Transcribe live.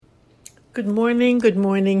Good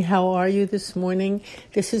morning. How are you this morning?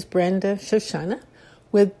 This is Brenda Shoshana.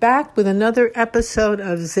 We're back with another episode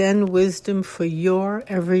of Zen Wisdom for your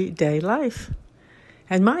everyday life.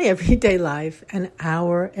 And my everyday life, and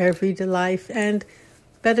our everyday life, and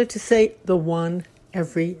better to say, the one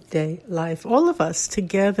everyday life. All of us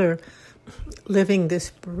together living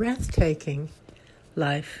this breathtaking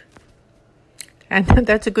life. And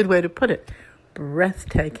that's a good way to put it.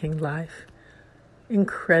 Breathtaking life.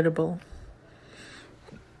 Incredible.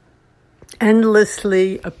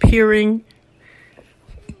 Endlessly appearing,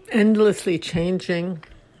 endlessly changing,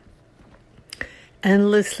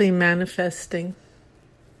 endlessly manifesting.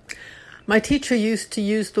 My teacher used to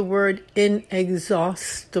use the word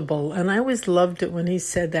inexhaustible, and I always loved it when he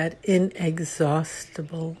said that,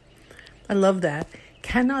 inexhaustible. I love that.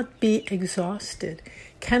 Cannot be exhausted,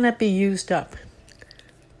 cannot be used up.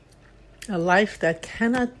 A life that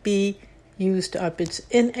cannot be used up. It's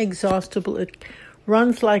inexhaustible. It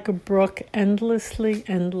runs like a brook endlessly,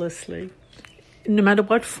 no matter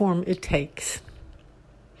what form it takes.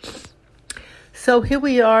 So here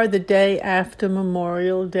we are the day after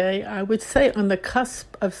Memorial Day. I would say on the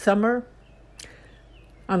cusp of summer.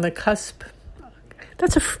 On the cusp.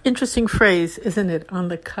 That's an interesting phrase, isn't it? On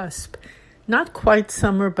the cusp. Not quite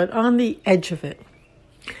summer, but on the edge of it.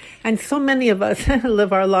 And so many of us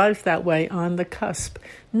live our lives that way, on the cusp.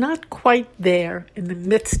 Not quite there in the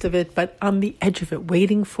midst of it, but on the edge of it,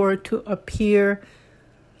 waiting for it to appear,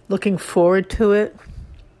 looking forward to it,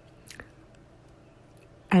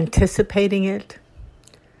 anticipating it,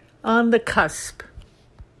 on the cusp.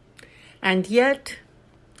 And yet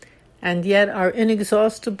our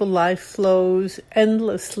inexhaustible life flows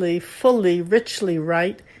endlessly, fully, richly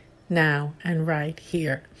right now and right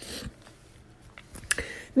here.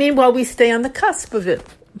 Meanwhile, we stay on the cusp of it,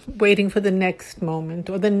 waiting for the next moment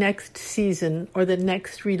or the next season or the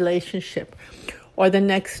next relationship or the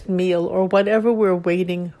next meal or whatever we're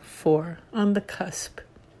waiting for, on the cusp.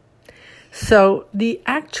 So the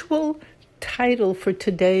actual title for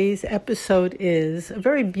today's episode is a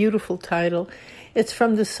very beautiful title. It's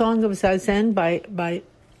from the Song of Zazen by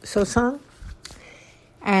Sosang.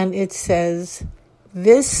 And it says,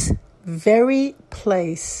 "This very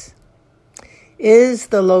place is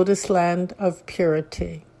the lotus land of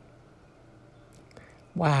purity."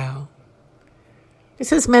 Wow. It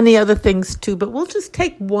says many other things too, but we'll just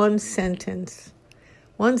take one sentence.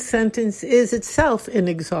 One sentence is itself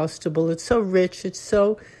inexhaustible. It's so rich, it's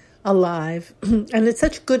so alive, and it's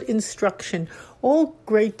such good instruction. All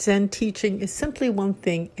great Zen teaching is simply one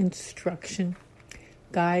thing: instruction,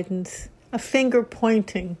 guidance, a finger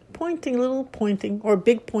pointing, little pointing, or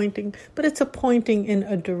big pointing, but it's a pointing in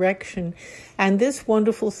a direction. And this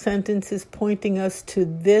wonderful sentence is pointing us to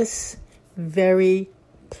this very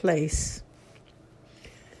place.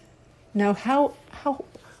 Now, how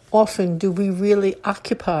often do we really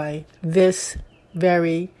occupy this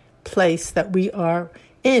very place that we are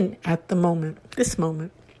in at the moment, this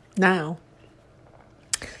moment, now?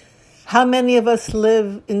 How many of us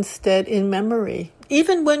live instead in memory,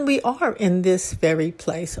 even when we are in this very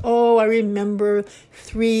place? Oh, I remember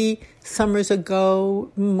 3 summers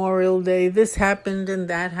ago, Memorial Day, this happened and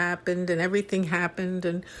that happened and everything happened.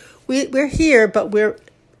 And we're here, but we're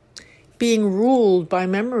being ruled by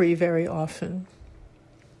memory very often.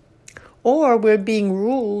 Or we're being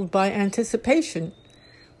ruled by anticipation.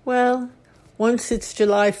 Well, once it's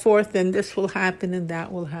July 4th, then this will happen and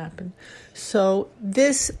that will happen. So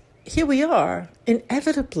here we are,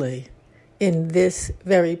 inevitably, in this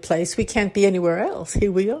very place. We can't be anywhere else.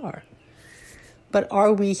 Here we are. But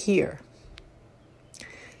are we here?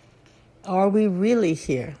 Are we really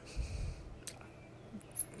here?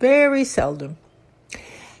 Very seldom.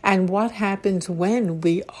 And what happens when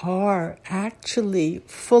we are actually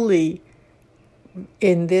fully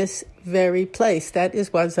in this very place? That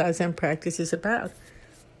is what Zazen practice is about.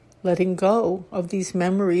 Letting go of these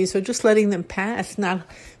memories, or just letting them pass, not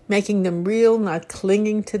making them real, not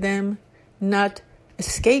clinging to them, not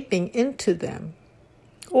escaping into them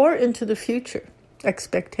or into the future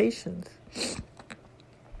expectations.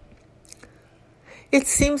 It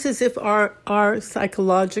seems as if our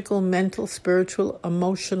psychological, mental, spiritual,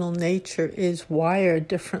 emotional nature is wired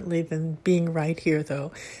differently than being right here,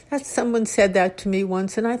 though. Someone said that to me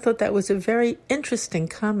once, and I thought that was a very interesting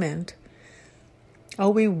comment. Are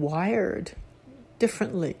we wired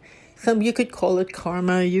differently? You could call it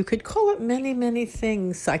karma, you could call it many, many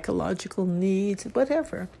things, psychological needs,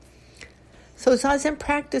 whatever. So Zazen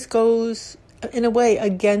practice goes, in a way,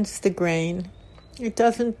 against the grain. It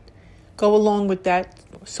doesn't go along with that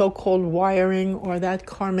so-called wiring or that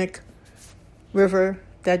karmic river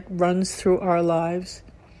that runs through our lives.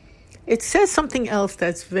 it says something else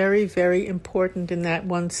that's very, very important in that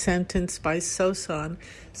one sentence by Sosan.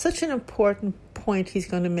 Such an important point he's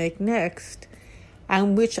going to make next,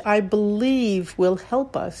 and which I believe will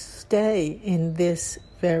help us stay in this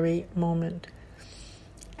very moment.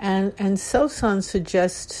 And Sosan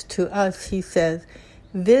suggests to us, he says,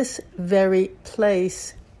 this very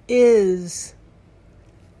place is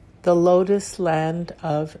the lotus land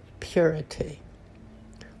of purity.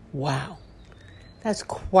 Wow, that's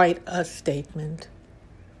quite a statement.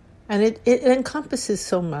 And it encompasses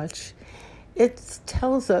so much. It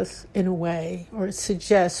tells us in a way, or it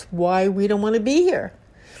suggests why we don't want to be here.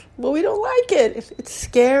 Well, we don't like it. It's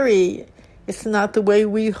scary. It's not the way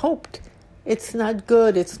we hoped. It's not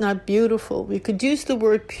good. It's not beautiful. We could use the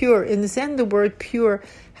word pure. In Zen, the word pure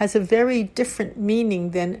has a very different meaning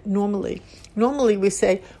than normally. Normally we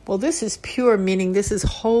say, well, this is pure, meaning this is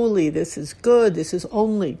holy, this is good, this is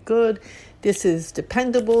only good, this is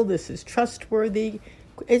dependable, this is trustworthy.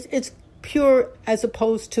 It's pure as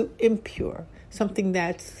opposed to impure, something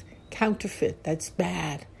that's counterfeit, that's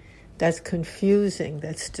bad, that's confusing,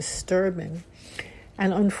 that's disturbing.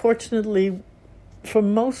 And unfortunately, for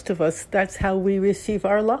most of us, that's how we receive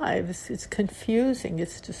our lives. It's confusing,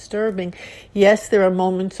 it's disturbing. Yes, there are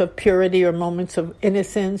moments of purity or moments of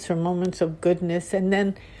innocence or moments of goodness, and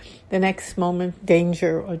then the next moment,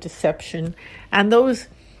 danger or deception. And those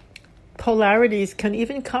polarities can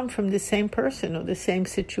even come from the same person or the same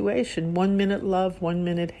situation. 1 minute love, 1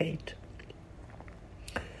 minute hate.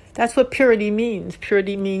 That's what purity means.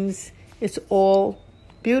 Purity means it's all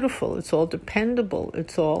beautiful, it's all dependable,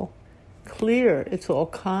 it's all clear, it's all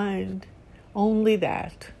kind. Only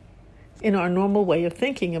that, in our normal way of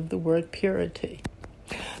thinking of the word purity.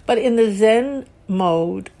 But in the Zen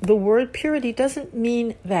mode, the word purity doesn't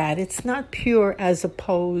mean that. It's not pure as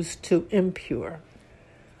opposed to impure.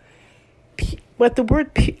 But the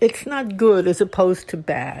word, it's not good as opposed to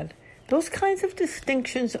bad. Those kinds of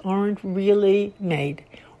distinctions aren't really made,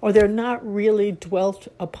 or they're not really dwelt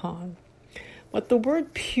upon. What the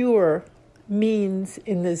word pure means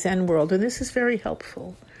in the Zen world, and this is very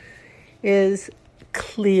helpful, is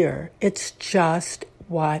clear. It's just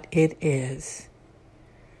what it is.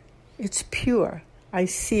 It's pure. I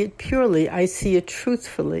see it purely. I see it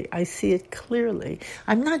truthfully. I see it clearly.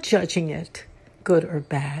 I'm not judging it, good or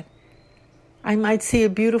bad. I might see a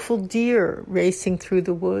beautiful deer racing through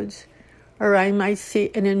the woods, or I might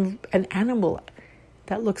see an animal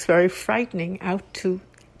that looks very frightening out to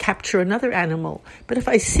capture another animal. But if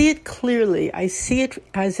I see it clearly, I see it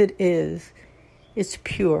as it is, it's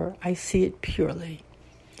pure. I see it purely.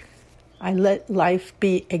 I let life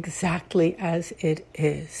be exactly as it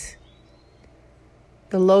is.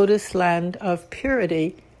 The lotus land of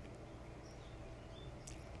purity,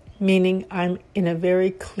 meaning I'm in a very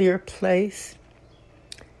clear place.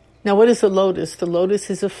 Now, what is a lotus? The lotus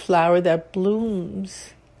is a flower that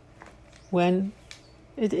blooms when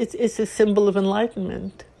it's a symbol of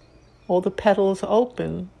enlightenment. All the petals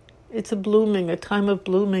open. It's a time of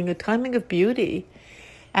blooming, a timing of beauty.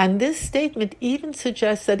 And this statement even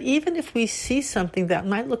suggests that even if we see something that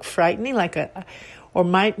might look frightening, or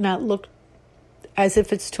might not look as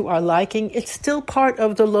if it's to our liking, it's still part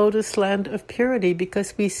of the lotus land of purity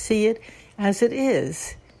because we see it as it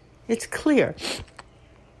is. It's clear.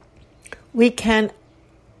 We can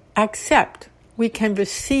accept, we can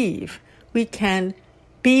receive, we can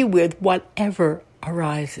be with whatever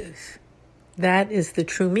arises. That is the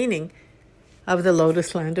true meaning of the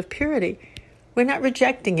lotus land of purity. We're not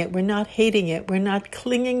rejecting it, we're not hating it, we're not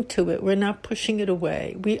clinging to it, we're not pushing it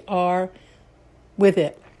away. We are with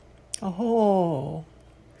it. Oh,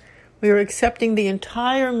 we are accepting the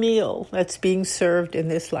entire meal that's being served in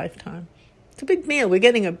this lifetime. It's a big meal. We're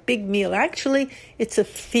getting a big meal. Actually, it's a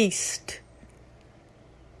feast.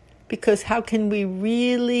 Because how can we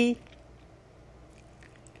really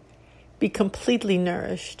be completely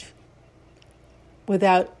nourished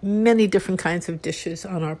without many different kinds of dishes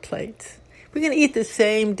on our plates? We're going to eat the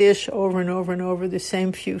same dish over and over and over, the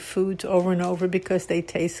same few foods over and over because they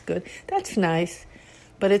taste good. That's nice,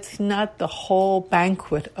 but it's not the whole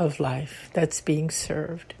banquet of life that's being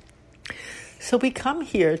served. So we come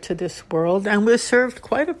here to this world and we're served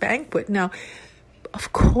quite a banquet. Now,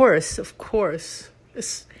 of course,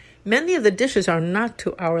 many of the dishes are not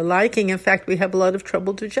to our liking. In fact, we have a lot of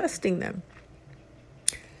trouble digesting them.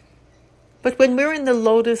 But when we're in the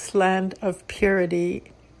lotus land of purity,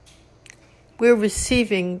 we're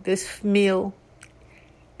receiving this meal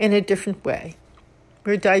in a different way.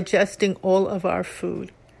 We're digesting all of our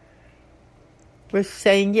food. We're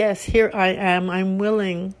saying, yes, here I am. I'm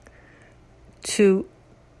willing to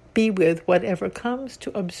be with whatever comes,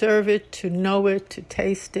 to observe it, to know it, to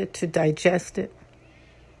taste it, to digest it.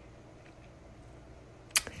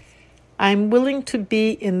 I'm willing to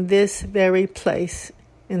be in this very place,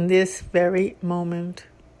 in this very moment.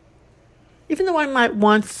 Even though I might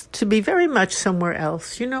want to be very much somewhere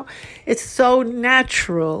else. It's so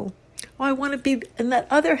natural. Oh, I want to be in that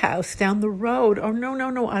other house down the road. Oh,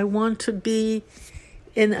 no, I want to be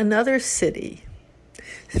in another city.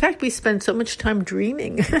 In fact, we spend so much time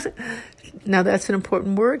dreaming. Now, that's an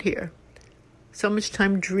important word here. So much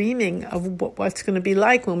time dreaming of what's going to be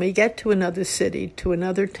like when we get to another city, to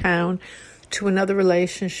another town, to another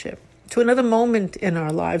relationship, to another moment in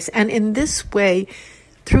our lives. And in this way,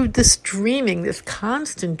 through this dreaming, this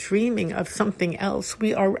constant dreaming of something else,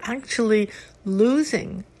 we are actually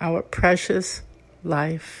losing our precious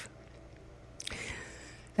life.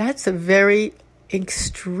 That's a very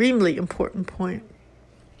extremely important point.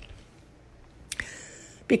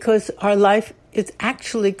 Because our life is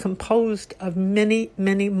actually composed of many,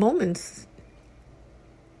 many moments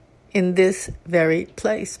in this very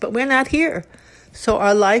place. But we're not here. So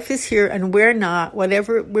our life is here and we're not.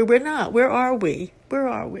 We're not. Where are we? Where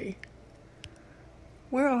are we?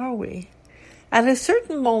 Where are we? At a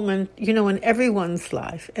certain moment, in everyone's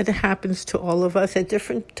life, it happens to all of us at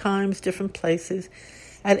different times, different places.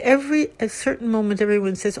 At a certain moment,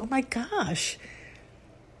 everyone says, oh my gosh,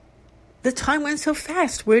 the time went so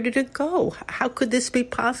fast. Where did it go? How could this be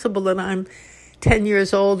possible that I'm 10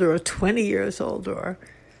 years old or 20 years old? Or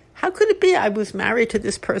how could it be I was married to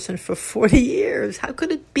this person for 40 years? How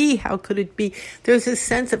could it be? How could it be? There's a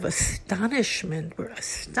sense of astonishment. We're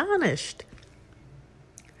astonished.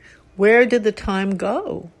 Where did the time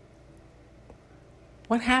go?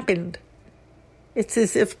 What happened? It's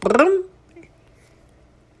as if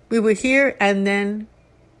we were here and then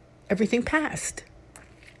everything passed.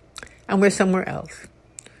 And we're somewhere else.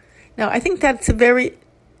 Now, I think that's a very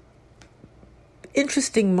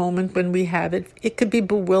interesting moment when we have it. It could be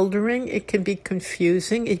bewildering. It can be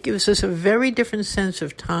confusing. It gives us a very different sense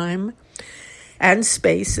of time and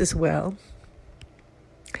space as well.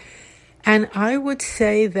 And I would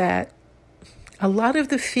say that a lot of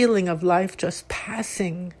the feeling of life just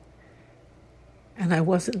passing, and I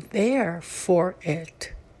wasn't there for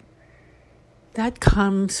it, that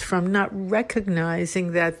comes from not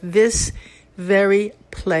recognizing that this very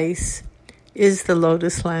place is the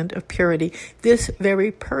lotus land of purity. This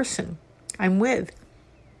very person I'm with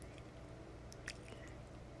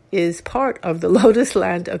is part of the lotus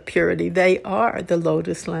land of purity. They are the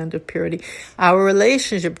lotus land of purity. Our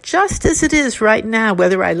relationship, just as it is right now,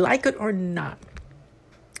 whether I like it or not,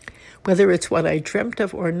 whether it's what I dreamt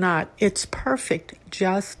of or not, it's perfect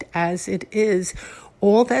just as it is.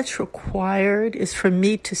 All that's required is for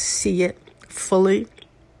me to see it fully,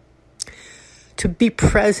 to be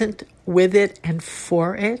present with it and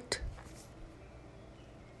for it,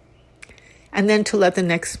 and then to let the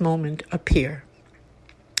next moment appear.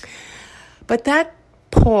 But that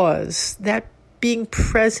pause, that being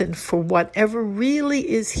present for whatever really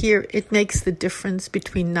is here, it makes the difference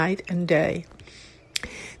between night and day.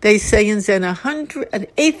 They say in Zen, an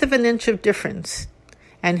eighth of an inch of difference,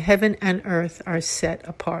 and heaven and earth are set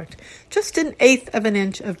apart. Just an eighth of an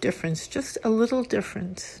inch of difference, just a little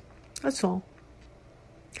difference. That's all.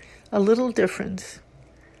 A little difference.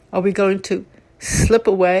 Are we going to slip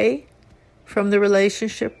away from the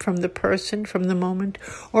relationship, from the person, from the moment?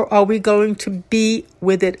 Or are we going to be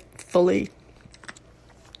with it fully?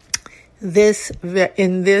 In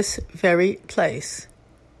this very place.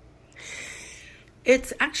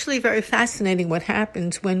 It's actually very fascinating what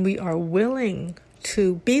happens when we are willing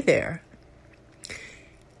to be there.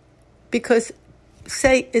 Because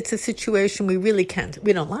say it's a situation we really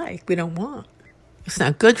we don't like, we don't want. It's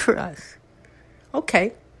not good for us.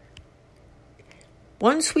 Okay.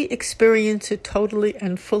 Once we experience it totally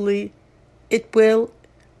and fully, it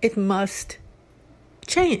must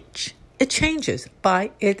change. It changes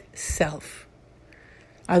by itself.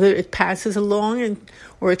 Either it passes along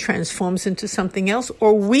or it transforms into something else,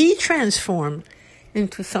 or we transform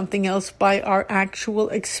into something else by our actual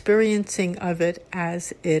experiencing of it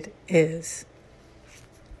as it is.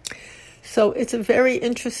 So it's a very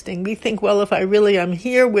interesting. We think, well, if I really am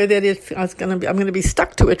here with it, I'm going to be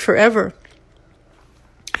stuck to it forever.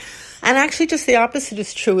 And actually, just the opposite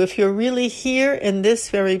is true. If you're really here in this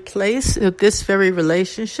very place, this very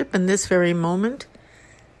relationship, in this very moment,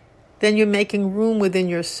 then you're making room within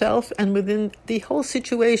yourself and within the whole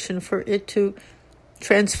situation for it to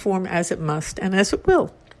transform as it must and as it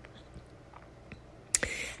will.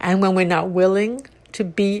 And when we're not willing to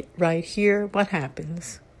be right here, what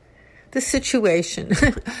happens? the situation,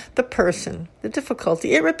 the person, the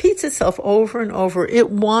difficulty. It repeats itself over and over. It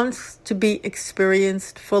wants to be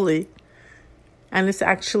experienced fully. And it's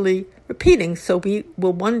actually repeating. So we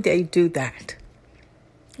will one day do that.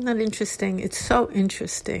 Isn't that interesting? It's so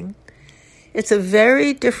interesting. It's a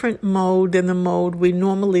very different mode than the mode we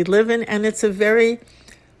normally live in. And it's a very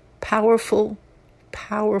powerful,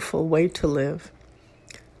 powerful way to live.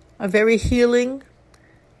 A very healing,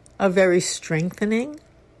 a very strengthening,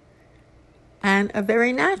 and a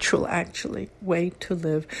very natural, actually, way to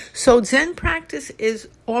live. So Zen practice is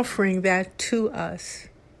offering that to us.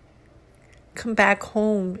 Come back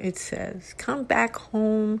home, it says. Come back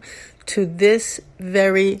home to this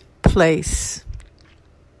very place.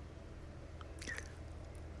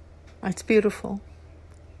 That's beautiful.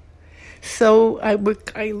 So I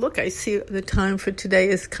see the time for today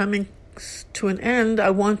is coming to an end.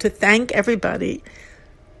 I want to thank everybody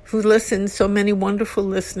who listens, so many wonderful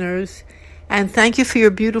listeners. And thank you for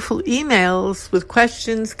your beautiful emails with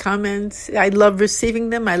questions, comments. I love receiving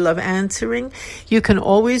them. I love answering. You can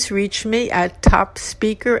always reach me at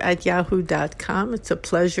topspeaker@yahoo.com. It's a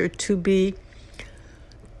pleasure to be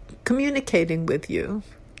communicating with you.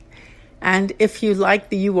 And if you like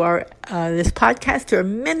this podcast, there are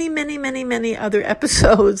many, many, many, many other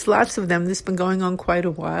episodes, lots of them. This has been going on quite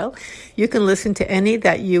a while. You can listen to any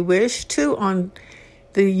that you wish to on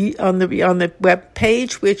the web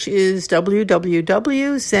page, which is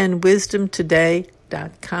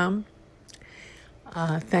www.zenwisdomtoday.com.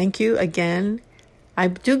 Thank you again. I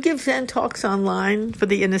do give Zen talks online for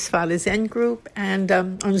the Innisfada Zen group and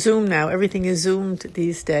on Zoom now. Everything is Zoomed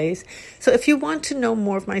these days. So if you want to know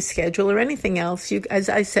more of my schedule or anything else, as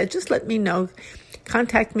I said, just let me know.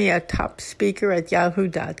 Contact me at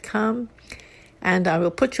topspeaker@yahoo.com and I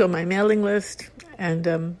will put you on my mailing list.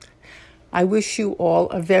 And I wish you all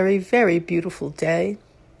a very, very beautiful day,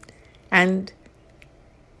 and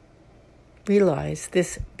realize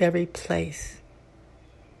this very place,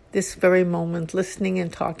 this very moment, listening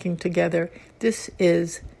and talking together, this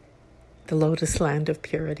is the Lotus Land of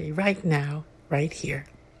Purity, right now, right here.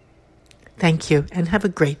 Thank you, and have a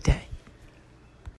great day.